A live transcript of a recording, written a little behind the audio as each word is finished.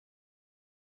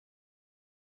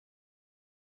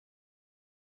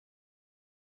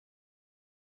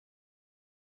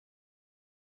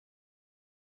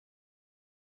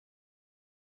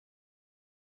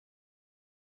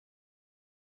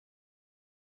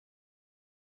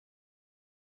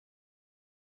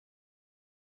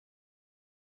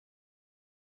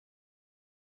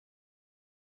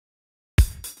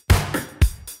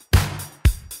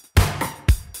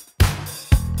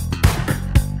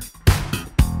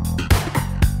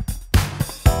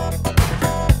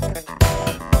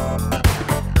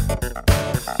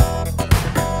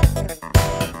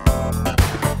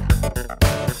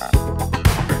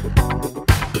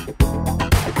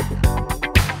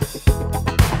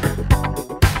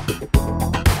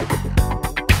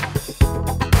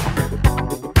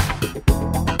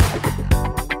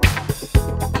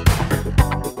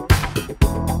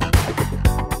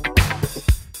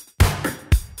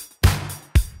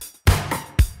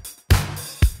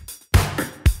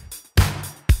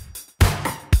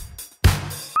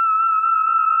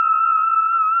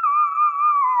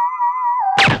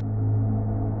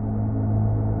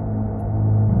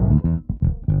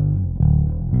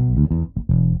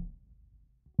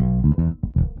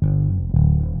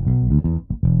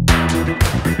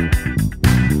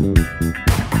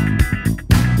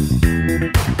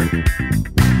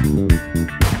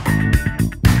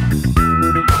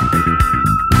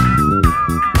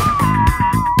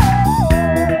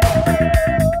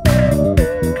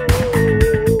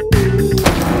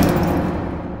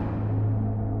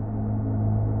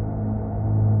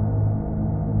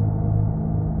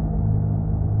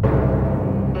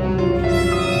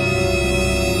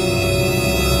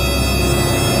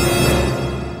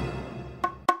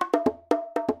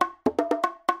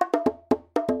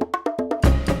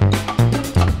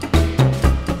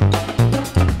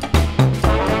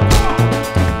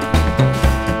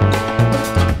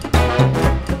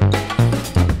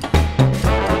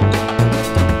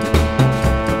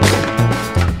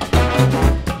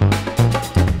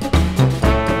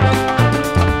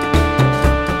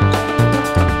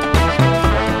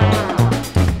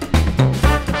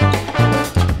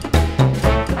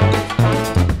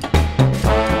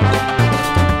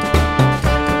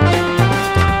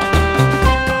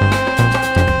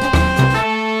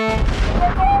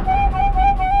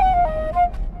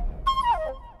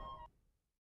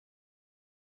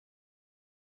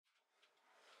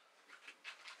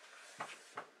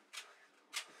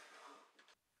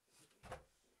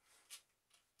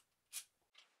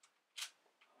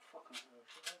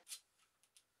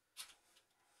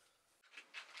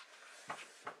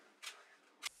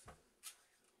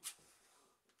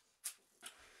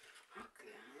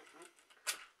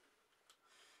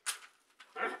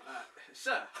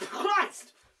Sir.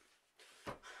 Christ!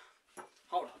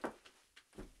 Hold on.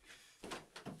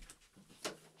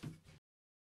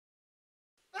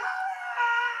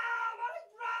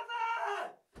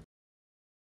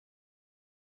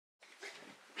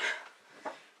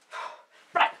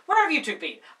 Where have you two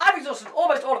been? I've exhausted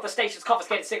almost all of the station's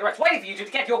confiscated cigarettes waiting for you two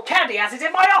to get your candy asses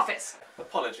in my office!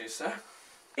 Apologies, sir.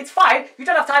 It's fine, you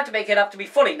don't have time to make it up to me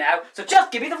fully now, so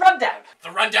just give me the rundown!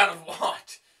 The rundown of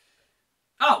what?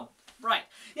 Oh, right.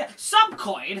 Yeah, some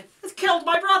coin has killed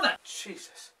my brother!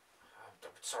 Jesus. I'm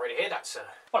sorry to hear that, sir.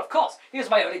 Well, of course, he was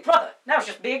my only brother. Now it's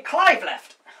just me and Clive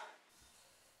left.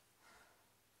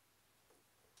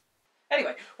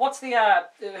 Anyway, what's the,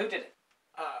 who did it?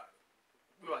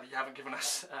 Well, you haven't given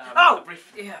us, Oh! a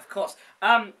brief... Yeah, of course.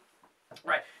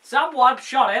 Right. Someone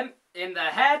shot him in the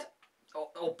head,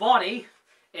 or body,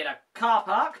 in a car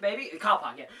park, maybe? A car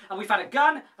park, yeah. And we found a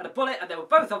gun and a bullet, and they were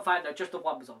both on fire. No, just the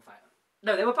one was on fire.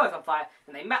 No, they were both on fire,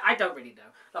 and they met. I don't really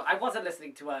know. Look, I wasn't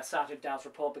listening to Sergeant Dow's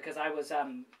report because I was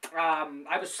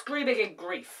screaming in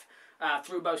grief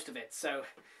through most of it. So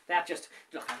that just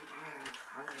look.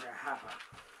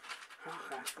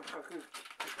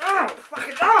 Oh,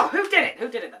 fucking! Oh, who did it? Who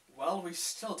did it then? Well, we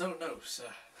still don't know,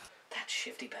 sir. That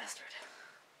shifty bastard.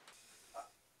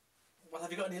 Well, have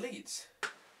you got any leads?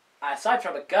 Aside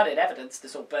from a gun in evidence,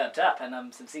 this all burnt up,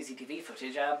 and some CCTV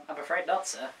footage, I'm afraid not,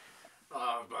 sir.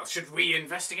 Well, should we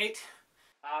investigate?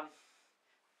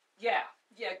 Yeah,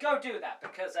 go do that,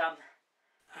 because, Our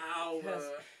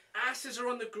asses are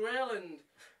on the grill and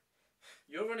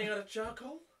you're running out of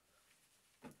charcoal?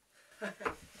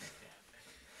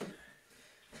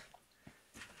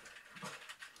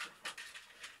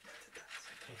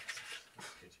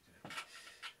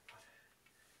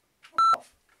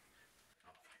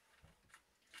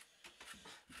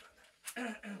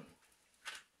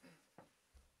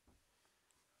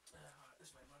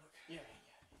 This way, Murdoch. Yeah.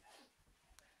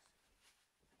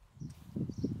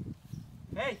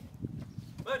 Hey,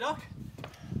 Murdoch.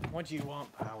 What do you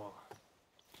want, Powell?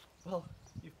 Well,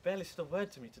 you've barely said a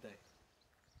word to me today.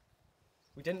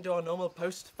 We didn't do our normal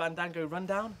post-Fandango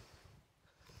rundown.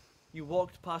 You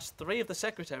walked past 3 of the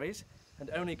secretaries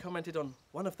and only commented on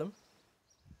 1 of them.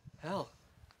 Hell,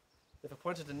 they've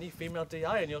appointed a new female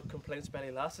DI and your complaints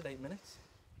barely lasted 8 minutes.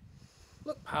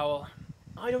 Look, Powell,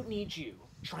 I don't need you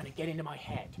trying to get into my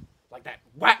head like that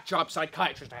whack job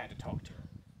psychiatrist I had to talk to.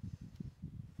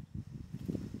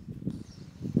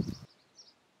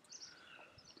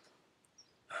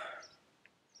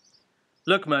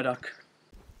 Look, Murdoch,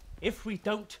 if we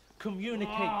don't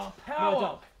communicate,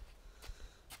 Murdoch.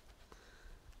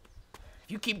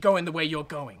 If you keep going the way you're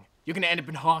going, you're going to end up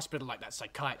in hospital like that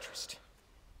psychiatrist.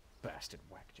 Bastard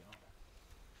whack job.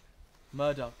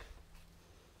 Murdoch,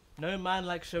 no man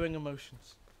likes showing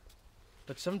emotions,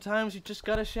 but sometimes you just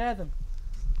gotta share them.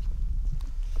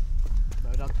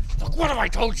 Murdoch. Look, what have I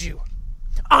told you?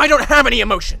 I don't have any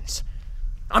emotions.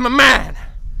 I'm a man.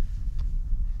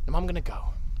 And I'm going to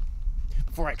go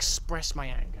before I express my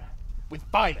anger with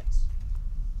violence.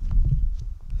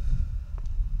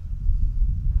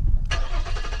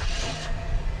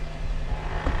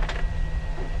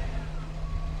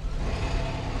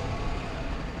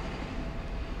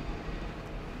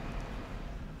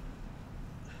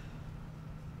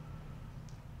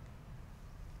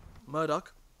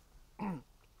 Murdoch, you've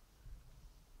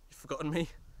forgotten me.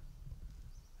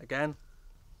 Again.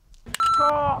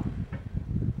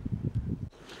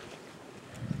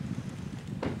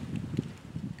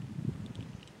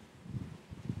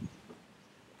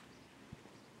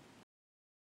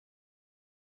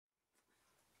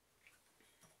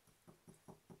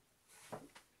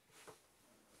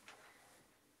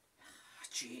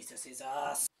 Jesus is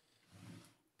ass.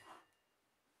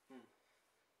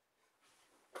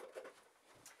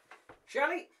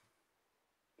 Shirley?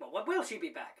 Well, when will she be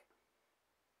back?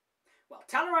 Well,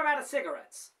 tell her I'm out of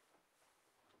cigarettes.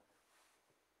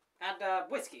 And,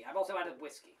 whiskey. I've also added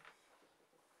whiskey.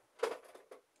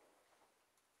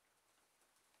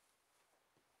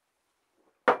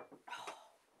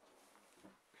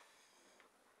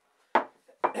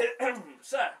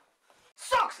 Sir,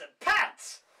 Socks and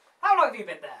pants! How long have you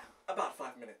been there? about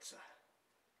 5 minutes, sir.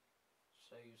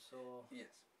 So you saw... Yes.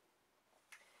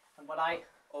 And when I...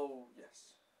 Oh,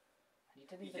 yes. You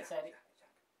didn't even Yeah, say anything.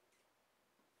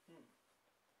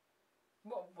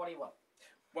 What do you want?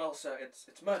 Well, sir, it's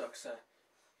Murdoch, sir.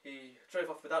 He drove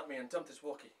off without me and dumped his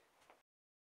walkie.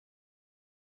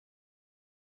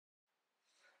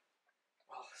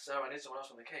 Well, sir, I need someone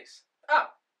else on the case. Oh!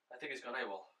 I think he's gone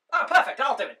AWOL. Oh, perfect,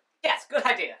 I'll do it. Yes, good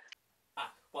idea.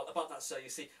 Well, about that, sir, you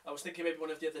see, I was thinking maybe one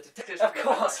of the other detectives... Of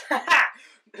course.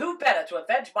 Who better to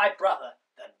avenge my brother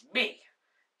than me?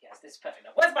 Yes, this is perfect.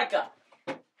 Now, where's my gun?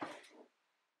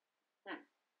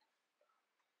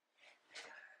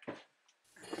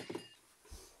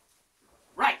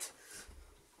 Right.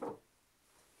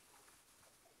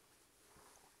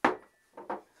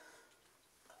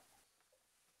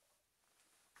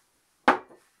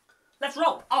 Let's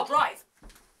roll. I'll drive.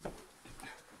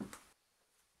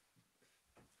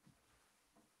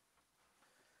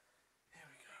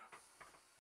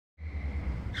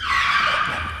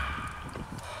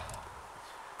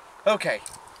 Okay,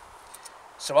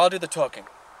 so I'll do the talking.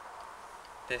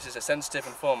 This is a sensitive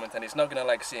informant and he's not gonna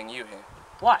like seeing you here.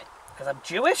 Why? Because I'm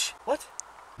Jewish? What?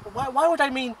 Why would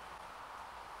I mean?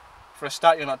 For a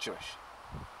start, you're not Jewish.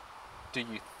 Do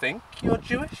you think you're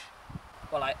Jewish?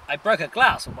 Well, I broke a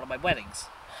glass on one of my weddings.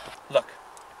 Look,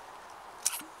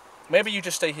 maybe you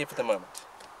just stay here for the moment.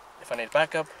 If I need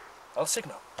backup, I'll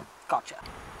signal. Gotcha.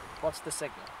 What's the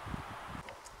signal?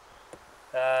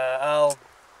 I'll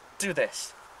do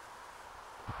this.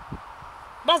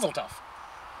 Mazel tov.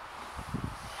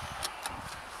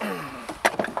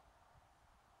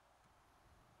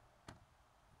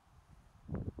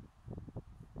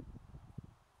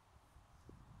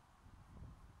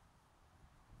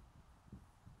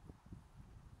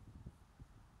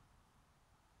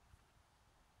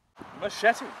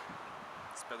 Machete.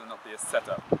 This better not be a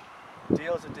setup.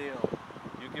 Deal's a deal.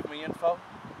 You give me info,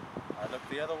 I look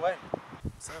the other way.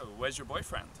 So, where's your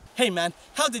boyfriend? Hey man,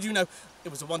 how did you know it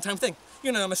was a one-time thing?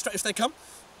 You know I'm as straight as they come.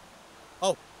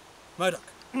 Oh, Murdoch.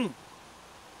 He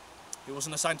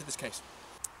wasn't assigned to this case.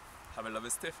 Have a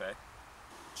lover's tiff, eh?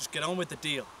 Just get on with the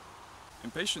deal.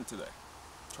 Impatient today.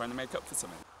 Trying to make up for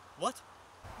something. What?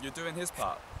 You're doing his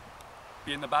part.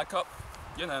 Being the backup.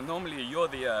 You know, normally you're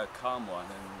the calm one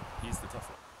and he's the tough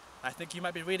one. I think you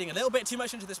might be reading a little bit too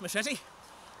much into this, Machete.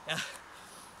 Yeah,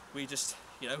 we just,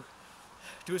 you know,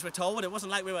 do as we're told. It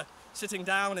wasn't like we were sitting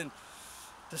down and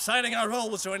deciding our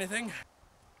roles or anything.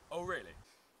 Oh, really?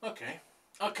 Okay.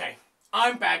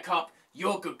 I'm bad cop,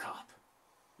 you're good cop.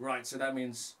 Right, so that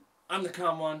means I'm the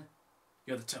calm one,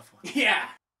 you're the tough one. Yeah.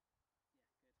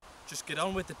 Just get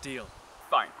on with the deal.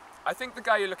 Fine. I think the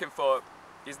guy you're looking for,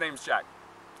 his name's Jack.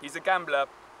 He's a gambler,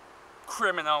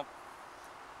 criminal.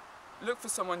 Look for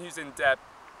someone who's in debt,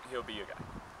 he'll be your guy.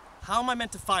 How am I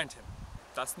meant to find him?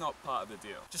 That's not part of the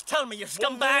deal. Just tell me, you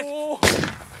scumbag!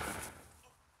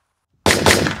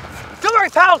 Don't worry,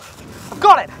 pal! I've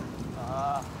got it!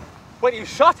 Wait, you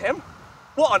shot him?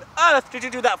 What on earth did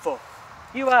you do that for?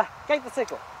 You, gave the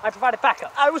signal. I provided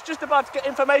backup. I was just about to get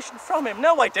information from him.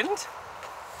 No, I didn't.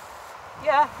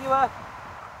 Yeah, you,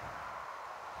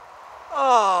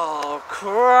 Oh,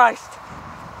 Christ.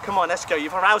 Come on, let's go.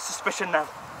 You've aroused suspicion now.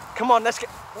 Come on, let's get...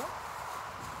 What?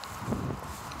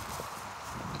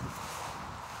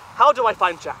 How do I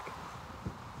find Jack?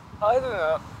 I don't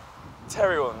know.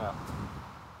 Terry will know.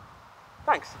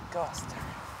 Thanks. God, Terry.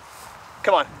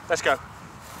 Come on, let's go.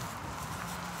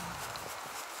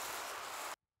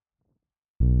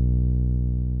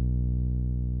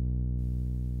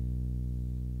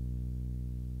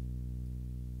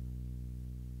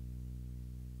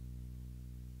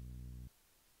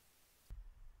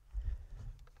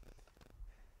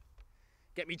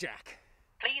 Get me Jack.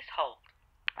 Please hold.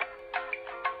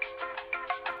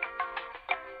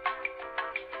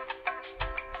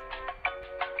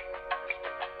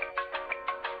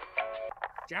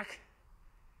 Jack?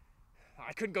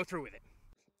 I couldn't go through with it.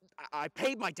 I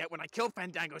paid my debt when I killed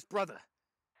Fandango's brother.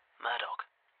 Murdoch,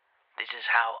 this is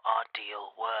how our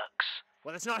deal works.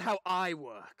 Well, that's not how I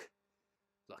work.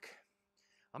 Look,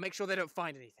 I'll make sure they don't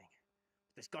find anything.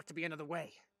 There's got to be another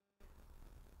way.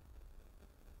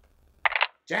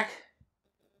 Jack?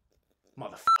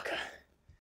 Motherfucker.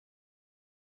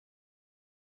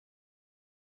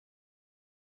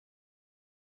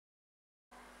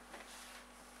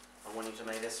 I want you to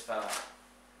make this fella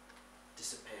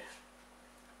disappear.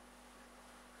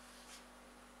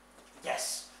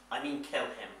 Yes, I mean kill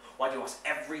him. Why do you ask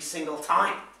every single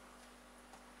time?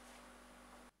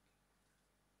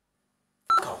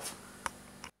 Fuck off.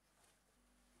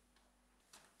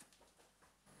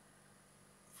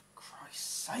 For Christ's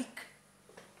sake.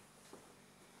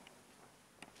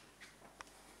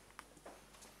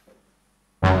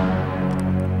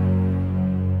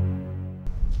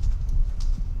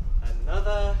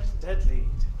 Another dead lead.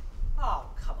 Oh,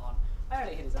 come on. I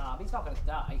only hit his arm. He's not going to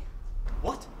die.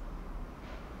 What?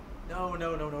 No,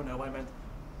 I meant...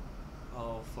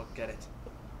 Oh, forget it.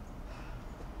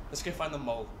 Let's go find the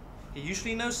mole. He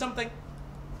usually knows something.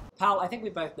 Pal, I think we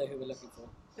both know who we're looking for.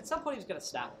 At some point he was going to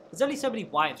snap. There's only so many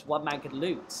wives one man could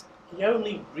lose. He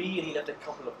only really left a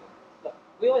couple of them. Look,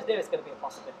 we always knew it's going to be a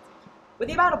possibility. With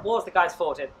the amount of wars the guy's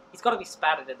fought in, he's got to be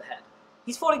spattered in the head.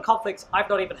 He's fought in conflicts I've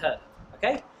not even heard of,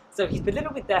 okay? So he's been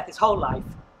living with death his whole life,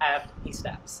 and he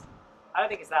snaps. I don't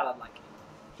think it's that unlikely.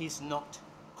 He's not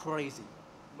crazy.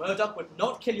 Murdoch would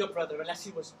not kill your brother unless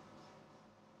he was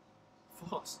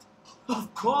forced.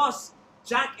 Of course!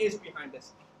 Jack is behind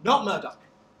this, not Murdoch.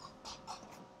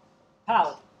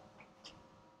 Powell.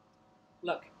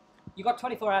 Look, you got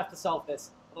 24 hours to solve this,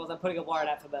 otherwise I'm putting a warrant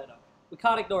out for Murdoch. We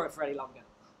can't ignore it for any longer.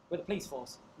 We're the police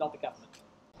force, not the government.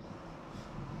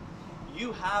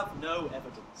 You have no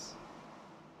evidence.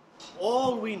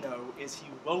 All we know is he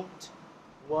won't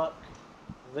work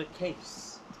the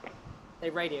case. They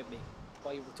radioed me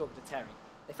while you were talking to Terry.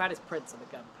 They found his prints on the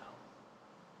gun,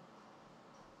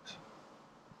 Powell.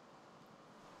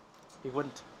 He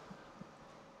wouldn't.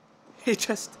 He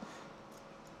just...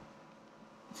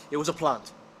 It was a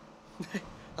plant.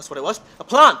 That's what it was. A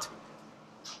plant!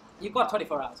 You've got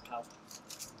 24 hours, Powell.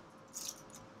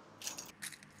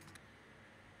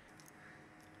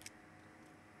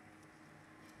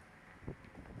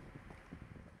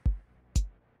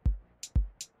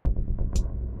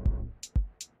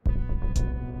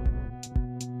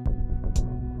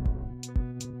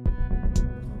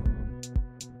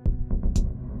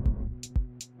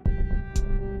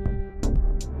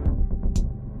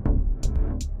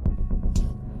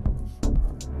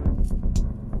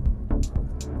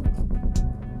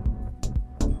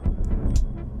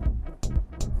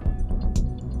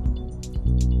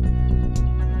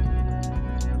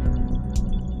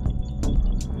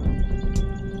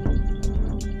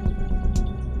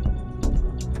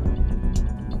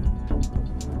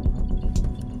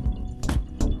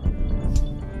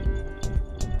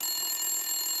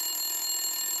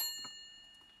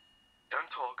 Don't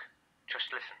talk,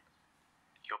 just listen.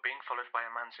 You're being followed by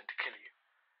a man sent to kill you.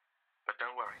 But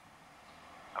don't worry,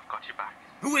 I've got your back.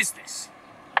 Who is this?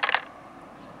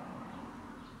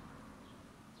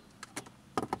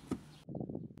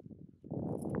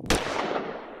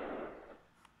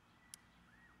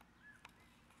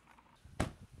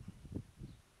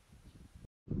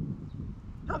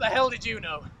 How the hell did you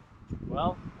know?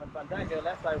 Well, when Fandango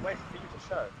left, I waited for you to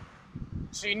show.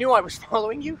 So you knew I was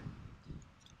following you?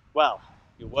 Well,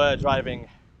 you were driving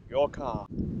your car.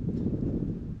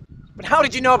 But how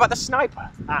did you know about the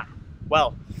sniper? Ah,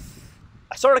 well,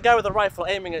 I saw a guy with a rifle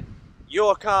aiming at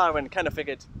your car and kind of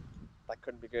figured that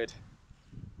couldn't be good.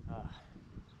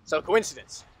 So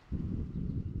coincidence.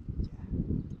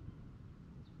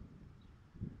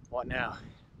 What now?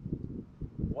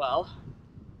 Well,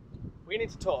 we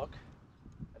need to talk,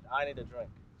 and I need a drink.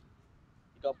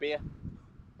 You got beer?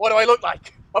 What do I look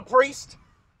like? A priest?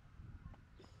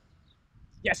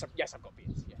 Yes, I've got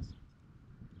beers, yes.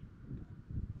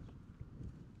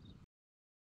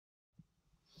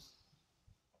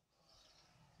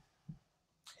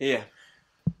 Here.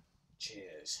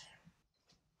 Cheers.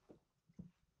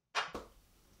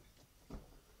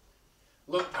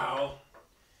 Look, Powell.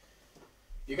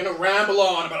 You're gonna ramble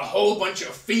on about a whole bunch of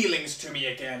feelings to me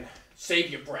again.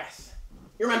 Save your breath.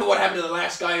 You remember what happened to the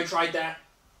last guy who tried that?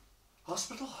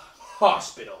 Hospital?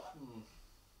 Hospital.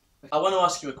 I want to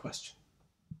ask you a question.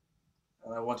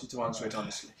 And I want you to answer it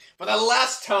honestly. For the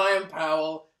last time,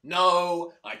 Powell,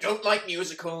 no, I don't like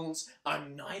musicals.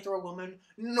 I'm neither a woman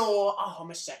nor a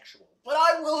homosexual. But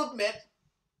I will admit,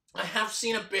 I have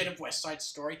seen a bit of West Side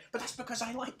Story, but that's because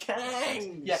I like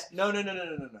gangs. Yeah, no.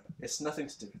 It's nothing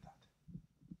to do with that.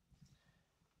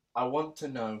 I want to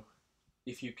know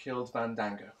if you killed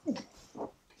Fandango.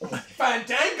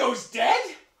 Fandango's dead?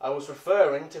 I was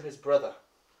referring to his brother.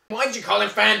 Why'd you call him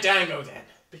Fandango then?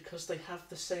 Because they have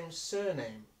the same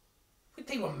surname. But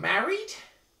they were married?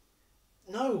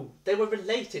 No, they were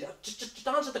related. Just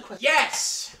answer the question.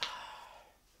 Yes!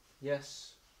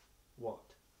 Yes. What?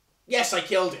 Yes, I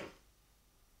killed him.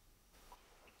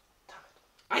 Damn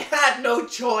it. I had no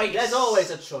choice. There's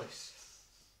always a choice.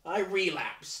 I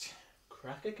relapsed.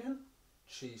 Crack again?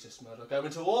 Jesus, Murdoch. I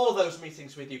went to all those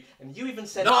meetings with you, and you even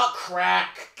said... Not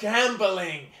crack.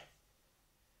 Gambling.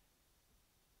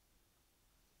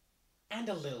 And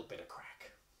a little bit of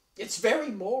crack. It's very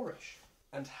Moorish.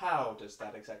 And how does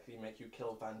that exactly make you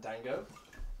kill Fandango?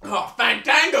 Oh,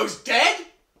 Fandango's dead?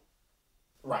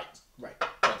 Right.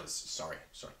 Brothers, sorry.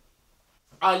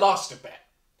 I lost a bet.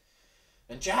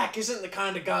 And Jack isn't the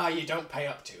kind of guy you don't pay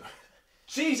up to.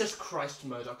 Jesus Christ,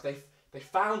 Murdoch. They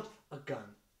found a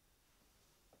gun.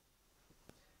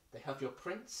 They have your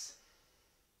prints.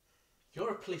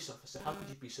 You're a police officer. How could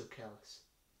you be so careless?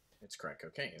 It's crack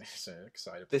cocaine. It's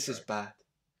excited. This is bad,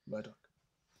 Murdoch.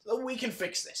 We can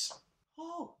fix this.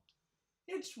 Oh,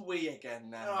 it's we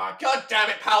again now. Oh, God damn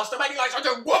it, pal. Stop making like such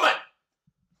a woman!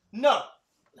 No.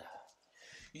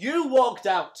 You walked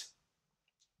out.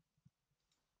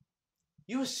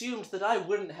 You assumed that I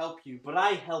wouldn't help you, but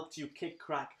I helped you kick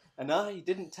crack, and I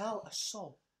didn't tell a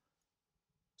soul.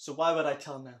 So why would I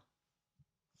tell now?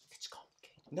 It's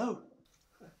complicated. No.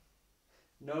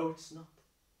 No, it's not.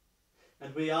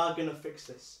 And we are gonna fix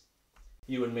this.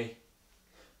 You and me.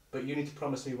 But you need to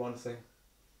promise me one thing.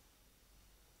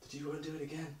 That you won't do it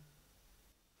again.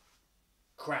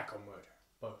 Crack or murder?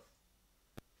 Both.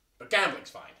 But gambling's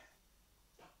fine.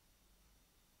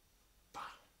 Fine.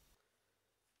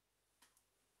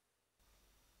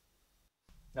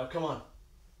 Now come on.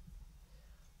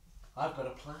 I've got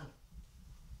a plan.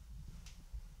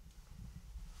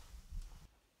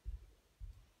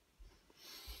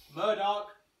 Murdoch!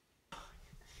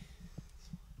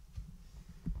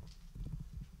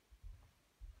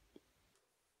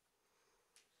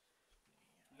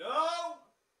 No!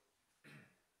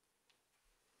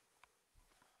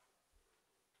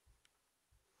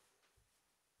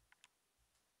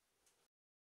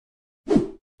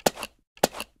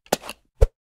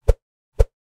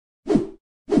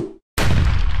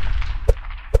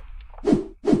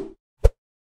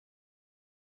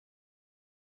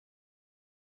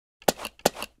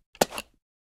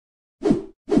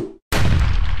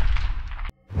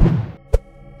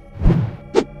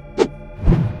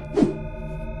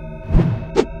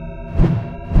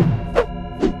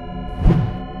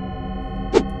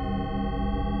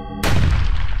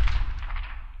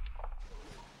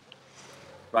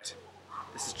 Right,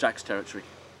 this is Jack's territory.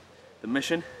 The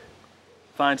mission,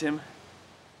 find him,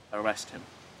 arrest him.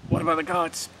 What about the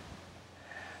guards?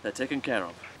 They're taken care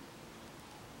of.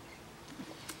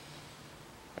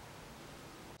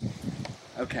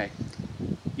 Okay,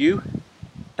 you,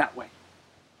 that way.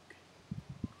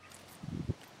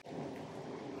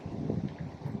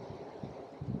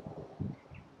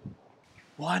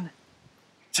 One,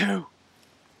 two,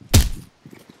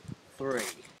 three.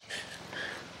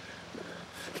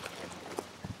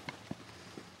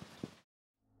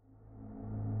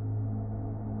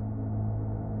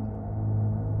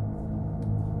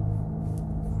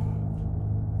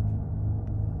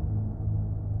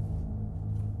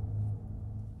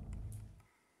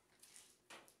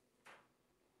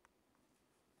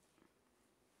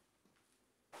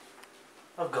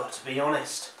 I've got to be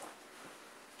honest.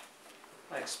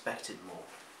 I expected more.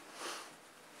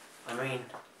 I mean,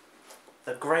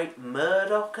 the great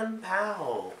Murdoch and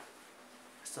Powell.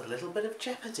 Just a little bit of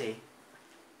jeopardy,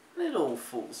 and it all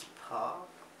falls apart.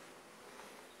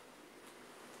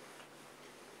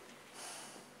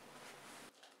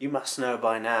 You must know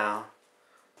by now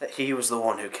that he was the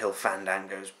one who killed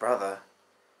Fandango's brother.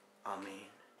 I mean,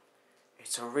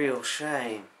 it's a real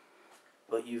shame,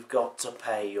 but you've got to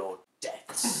pay your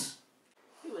debts.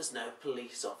 He was no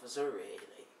police officer,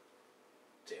 really.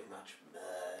 Too much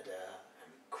murder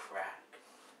and crack.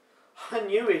 I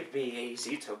knew it'd be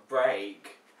easy to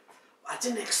break. I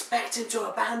didn't expect him to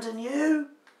abandon you.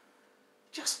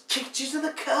 Just kicked you to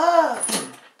the curb.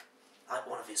 Like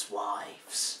one of his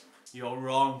wives. You're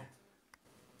wrong.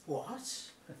 What?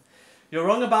 You're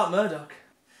wrong about Murdoch.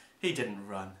 He didn't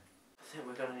run. I think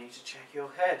we're going to need to check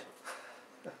your head.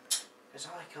 Because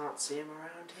I can't see him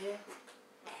around here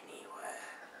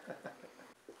anywhere.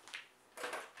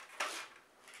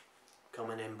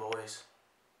 Coming in, boys.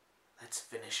 Let's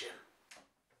finish him.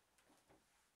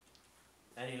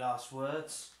 Any last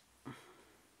words?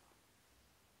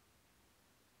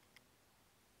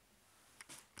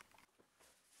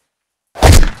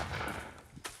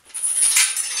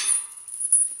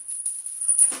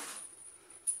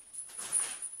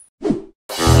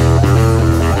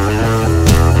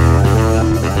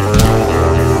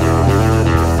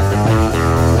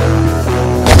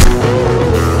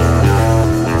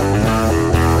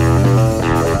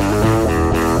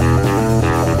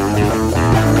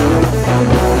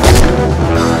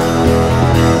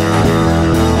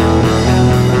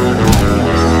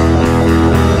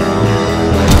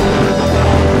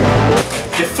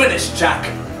 Jack.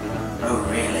 Oh,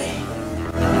 really?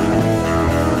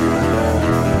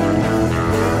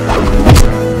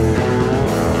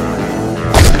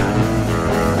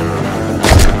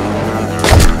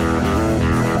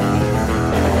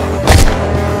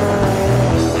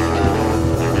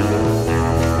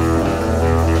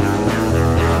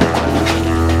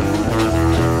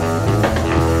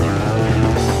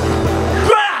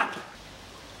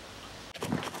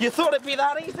 You thought it'd be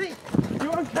that easy? You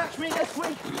won't catch me this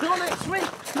week, nor next week,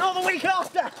 nor the week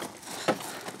after!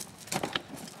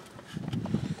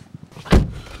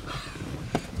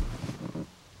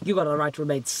 You got a right to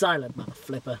remain silent, mother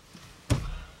flipper.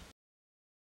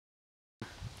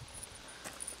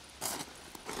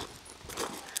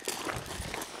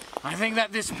 think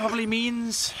that this probably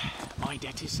means my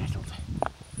debt is settled.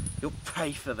 You'll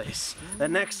pay for this. The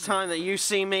next time that you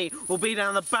see me will be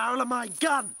down the barrel of my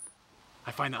gun.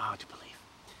 I find that hard to believe.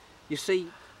 You see,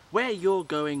 where you're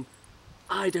going,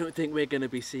 I don't think we're going to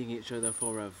be seeing each other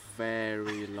for a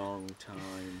very long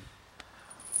time.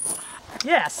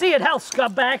 Yeah, see you in hell,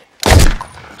 scumbag.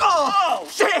 Oh,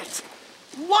 shit!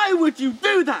 Why would you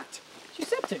do that? She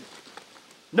said to.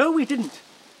 No, we didn't.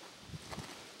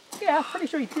 Yeah, I'm pretty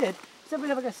sure he did. He said we're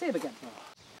never going to see him again.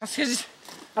 That's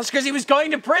because he was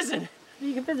going to prison.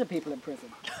 You can visit people in prison.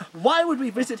 Why would we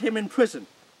visit him in prison?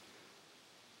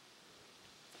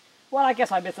 Well, I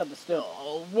guess I misunderstood.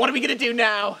 Oh, what are we going to do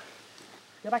now?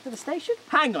 Go back to the station?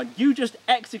 Hang on, you just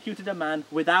executed a man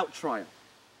without trial.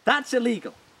 That's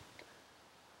illegal.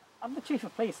 I'm the chief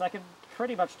of police. I can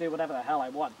pretty much do whatever the hell I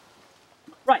want.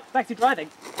 Right, back to driving.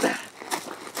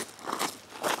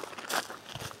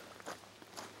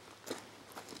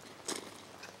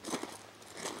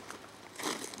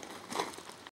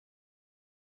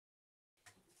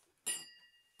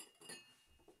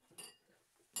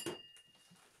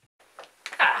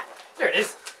 There it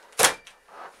is.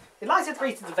 In light of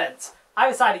recent events,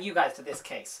 I've assigned you guys to this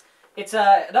case. It's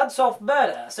an unsolved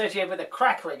murder associated with a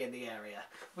crack ring in the area.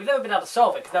 We've never been able to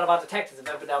solve it because none of our detectives have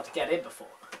ever been able to get in before.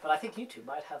 But I think you two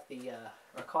might have the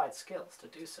required skills to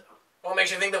do so. What makes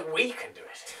you think that we can do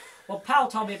it? Well, Powell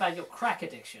told me about your crack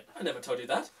addiction. I never told you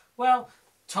that. Well,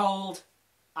 told.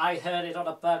 I heard it on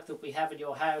a bug that we have in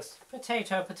your house.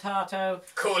 Potato, potato.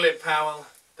 Cool it, Powell.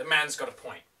 The man's got a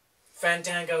point.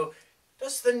 Fandango,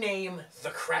 does the name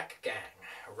The Crack Gang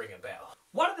ring a bell?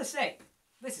 One and the same.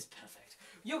 This is perfect.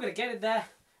 You're going to get in there,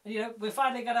 and you know, we're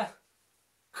finally going to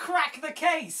crack the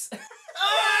case.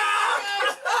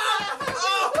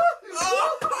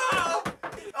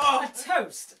 A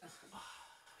toast.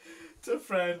 To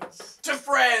friends. To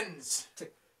friends! To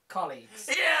colleagues.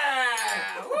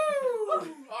 Yeah!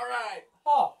 Woo! All right.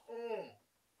 Oh.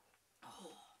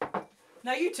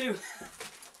 Now you two,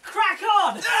 crack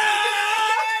on! Yes!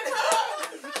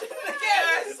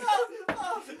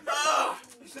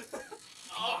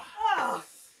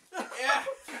 Yeah.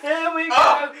 Here we go.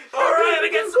 All right, we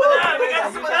get some of that. We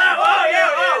got some of that.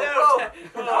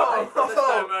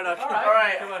 Oh, Murdoch. All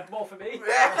right. Come on, more for me. You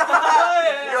have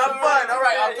fun. All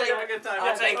right, I'll take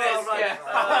this. Yeah.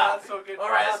 That's so good. All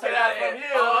right, let's get out of here.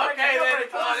 Oh, okay then.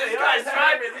 Oh, this guy's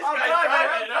driving. Oh,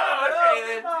 okay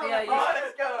then. Yeah, you-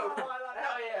 Let's go.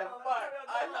 Hell yeah. Fuck.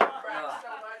 I love crack so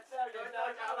much.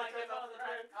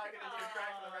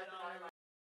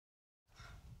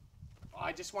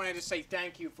 I just wanted to say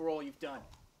thank you for all you've done.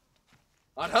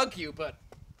 I'd hug you, but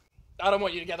I don't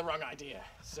want you to get the wrong idea.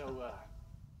 So,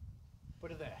 put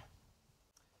it there.